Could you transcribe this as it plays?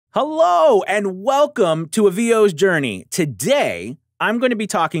Hello and welcome to a VO's Journey. Today, I'm going to be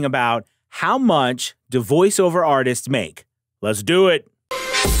talking about how much do voiceover artists make. Let's do it.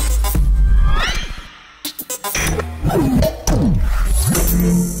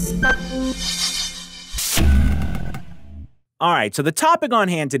 All right, so the topic on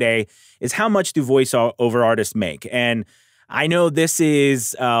hand today is how much do voiceover artists make? And I know this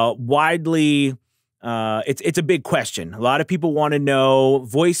is widely... It's a big question. A lot of people want to know.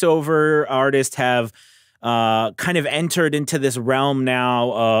 Voiceover artists have kind of entered into this realm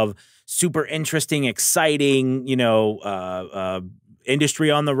now of super interesting, exciting,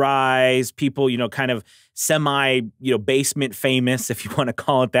 industry on the rise. People, kind of semi, basement famous, if you want to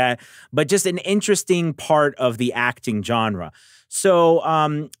call it that, but just an interesting part of the acting genre.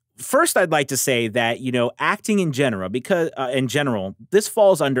 So, first, I'd like to say that, acting in general, this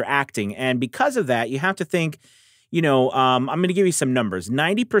falls under acting. And because of that, you have to think, I'm going to give you some numbers.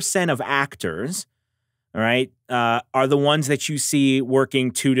 90% of actors, all right, are the ones that you see working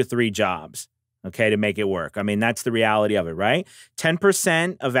 2 to 3 jobs, okay, to make it work. I mean, that's the reality of it, right?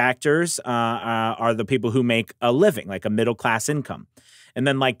 10% of actors are the people who make a living, like a middle-class income. And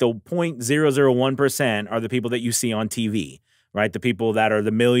then like the 0.001% are the people that you see on TV. Right? The people that are the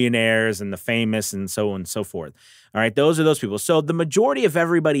millionaires and the famous and so on and so forth. All right. Those are those people. So the majority of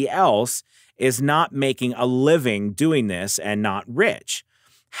everybody else is not making a living doing this and not rich.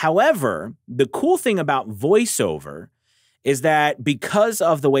 However, the cool thing about voiceover is that because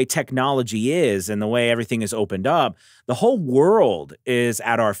of the way technology is and the way everything is opened up, the whole world is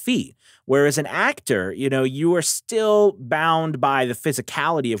at our feet. Whereas an actor, you are still bound by the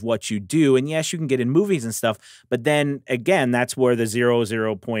physicality of what you do. And yes, you can get in movies and stuff. But then again, that's where the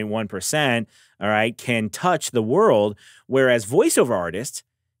 0.1%, all right, can touch the world. Whereas voiceover artists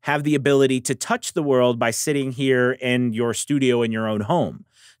have the ability to touch the world by sitting here in your studio in your own home.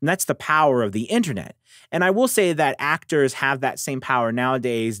 And that's the power of the internet. And I will say that actors have that same power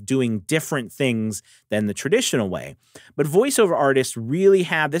nowadays doing different things than the traditional way. But voiceover artists really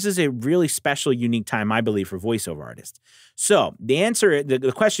have, this is a really special, unique time, I believe, for voiceover artists. So the answer,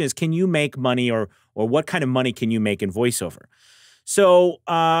 the question is, can you make money or what kind of money can you make in voiceover? So,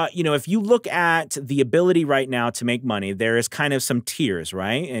 if you look at the ability right now to make money, there is kind of some tiers,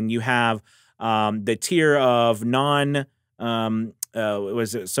 right? And you have the tier of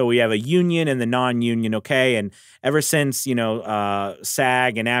so we have a union and the non-union, okay? And ever since, SAG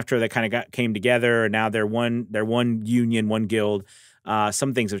and AFTRA, they kind of came together, and now they're one union, one guild.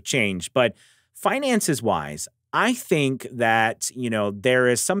 Some things have changed. But finances-wise, I think that, there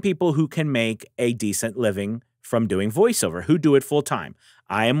is some people who can make a decent living from doing voiceover, who do it full-time.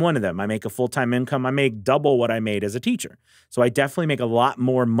 I am one of them. I make a full-time income. I make double what I made as a teacher. So I definitely make a lot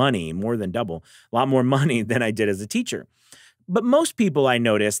more money, more than double, a lot more money than I did as a teacher. But most people I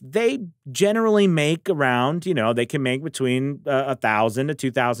notice, they generally make around, they can make between $1,000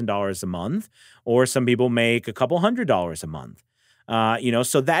 to $2,000 a month, or some people make a couple $100s a month.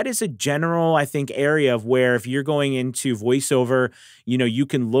 So that is a general, I think, area of where if you're going into voiceover, you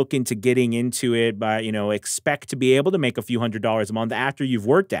can look into getting into it by, expect to be able to make a few $100s a month after you've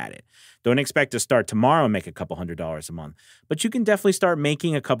worked at it. Don't expect to start tomorrow and make a couple $100s a month, but you can definitely start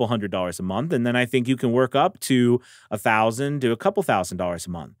making a couple $100s a month. And then I think you can work up to $1,000 to a couple $1,000s a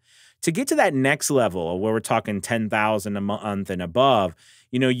month. To get to that next level where we're talking $10,000 a month and above,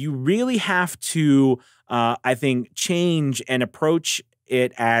 you really have to, I think, change and approach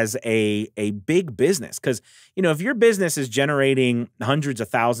it as a big business. Because, if your business is generating hundreds of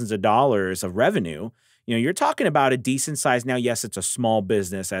thousands of dollars of revenue, you're talking about a decent size. Now, yes, it's a small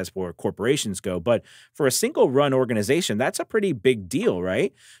business as for corporations go, but for a single run organization, that's a pretty big deal,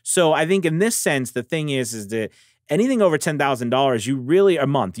 right? So I think in this sense, the thing is that anything over $10,000, a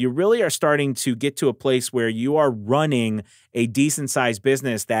month, you really are starting to get to a place where you are running a decent sized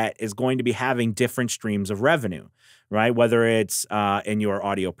business that is going to be having different streams of revenue, right? Whether it's in your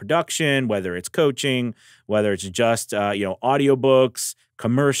audio production, whether it's coaching, whether it's just, audiobooks,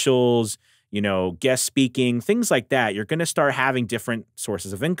 commercials, guest speaking, things like that, you're going to start having different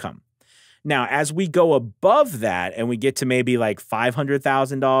sources of income. Now, as we go above that and we get to maybe like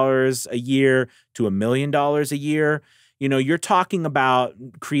 $500,000 a year to $1 million a year, you're talking about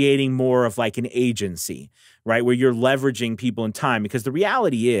creating more of like an agency, right? Where you're leveraging people in time. Because the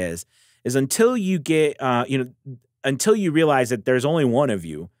reality is until you get, until you realize that there's only one of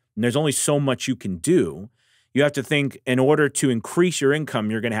you and there's only so much you can do, you have to think in order to increase your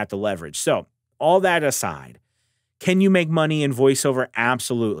income, you're going to have to leverage. So all that aside, can you make money in voiceover?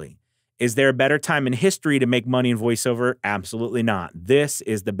 Absolutely. Is there a better time in history to make money in voiceover? Absolutely not. This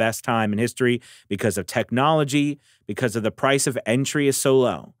is the best time in history because of technology, because of the price of entry is so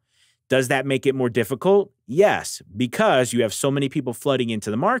low. Does that make it more difficult? Yes, because you have so many people flooding into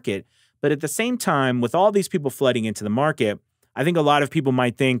the market. But at the same time, with all these people flooding into the market, I think a lot of people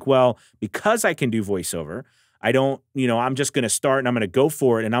might think, well, because I can do voiceover, I don't, I'm just going to start and I'm going to go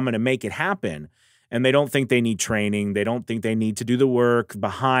for it and I'm going to make it happen. And they don't think they need training. They don't think they need to do the work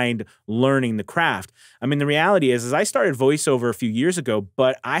behind learning the craft. I mean, the reality is I started voiceover a few years ago,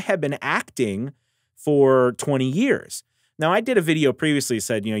 but I have been acting for 20 years. Now, I did a video previously that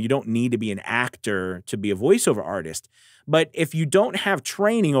said, you don't need to be an actor to be a voiceover artist. But if you don't have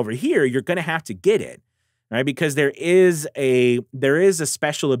training over here, you're going to have to get it, right? Because there is a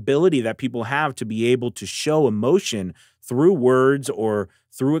special ability that people have to be able to show emotion through words or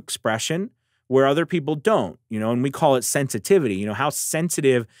through expression where other people don't, and we call it sensitivity. How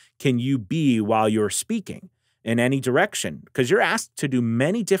sensitive can you be while you're speaking in any direction? Because you're asked to do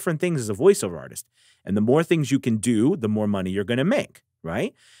many different things as a voiceover artist. And the more things you can do, the more money you're going to make,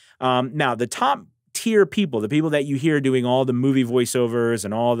 right? Now, the top tier people, the people that you hear doing all the movie voiceovers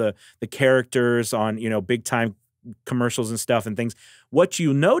and all the characters on, big time commercials and stuff and things, what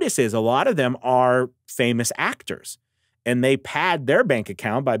you notice is a lot of them are famous actors. And they pad their bank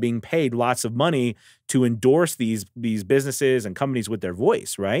account by being paid lots of money to endorse these businesses and companies with their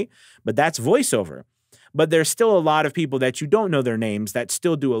voice, right? But that's voiceover. But there's still a lot of people that you don't know their names that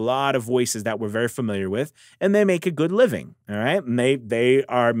still do a lot of voices that we're very familiar with, and they make a good living, all right? And they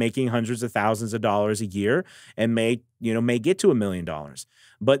are making hundreds of thousands of dollars a year and may get to $1 million.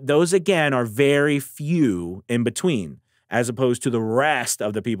 But those, again, are very few in between, as opposed to the rest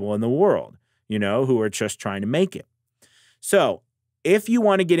of the people in the world, who are just trying to make it. So if you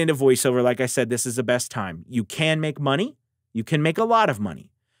want to get into voiceover, like I said, this is the best time. You can make money. You can make a lot of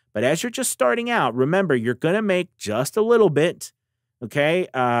money. But as you're just starting out, remember, you're going to make just a little bit, okay?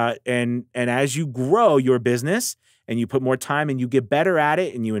 And as you grow your business and you put more time and you get better at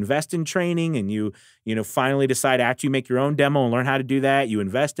it and you invest in training and you finally decide after you make your own demo and learn how to do that, you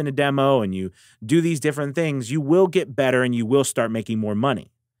invest in a demo and you do these different things, you will get better and you will start making more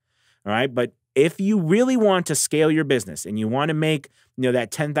money, all right? But if you really want to scale your business and you want to make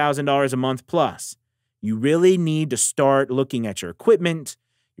that $10,000 a month plus, you really need to start looking at your equipment,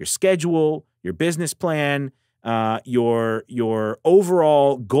 your schedule, your business plan, your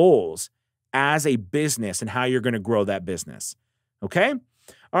overall goals as a business and how you're going to grow that business. Okay?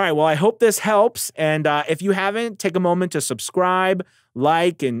 All right. Well, I hope this helps. And if you haven't, take a moment to subscribe,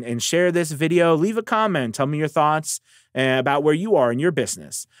 like, and share this video. Leave a comment. Tell me your thoughts about where you are in your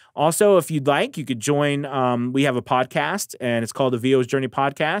business. Also, if you'd like, you could join. We have a podcast, and it's called the VO's Journey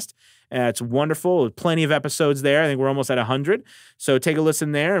Podcast. It's wonderful. There's plenty of episodes there. I think we're almost at 100. So take a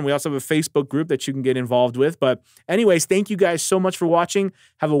listen there. And we also have a Facebook group that you can get involved with. But anyways, thank you guys so much for watching.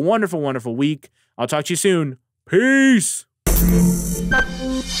 Have a wonderful, wonderful week. I'll talk to you soon. Peace.